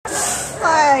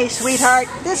Hi, sweetheart.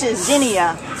 This is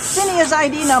Zinnia. Zinnia's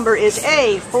ID number is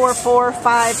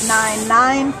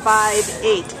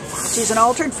A4459958. She's an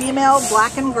altered female,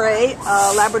 black and gray,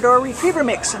 Labrador Retriever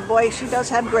mix. And boy, she does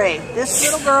have gray. This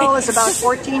little girl is about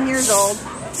 14 years old.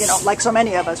 You know, like so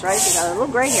many of us, right? She got a little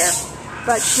gray hair.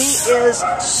 But she is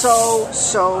so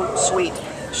sweet.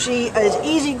 She is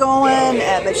easygoing,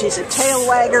 but she's a tail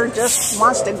wagger, just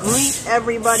wants to greet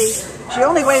everybody. She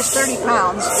only weighs 30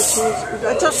 pounds, but she's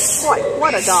just, boy,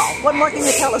 what a doll. What more can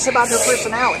you tell us about her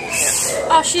personality here?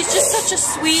 Oh, she's just such a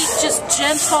sweet, just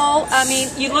gentle. I mean,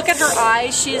 you look at her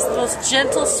eyes, she is the most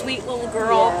gentle, sweet little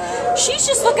girl. Yeah. She's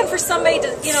just looking for somebody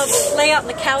to, you know, lay out on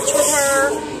the couch with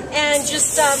her and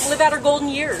just live out her golden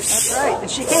years. That's right.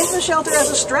 And she came to the shelter as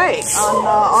a stray on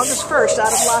August 1st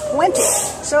out of Puente.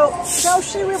 So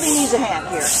she really needs a hand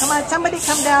here. Come on, somebody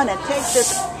come down and take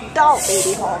this doll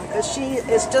baby home, because she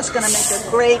is just going to make a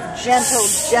great,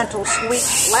 gentle, sweet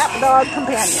lapdog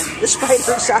companion. Despite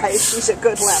her size, she's a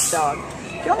good lapdog.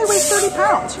 She only weighs 30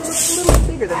 pounds. She looks a little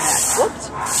bigger than that. Whoops.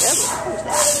 Who's that?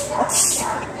 Okay.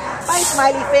 Bye,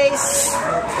 smiley face.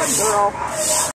 Good girl.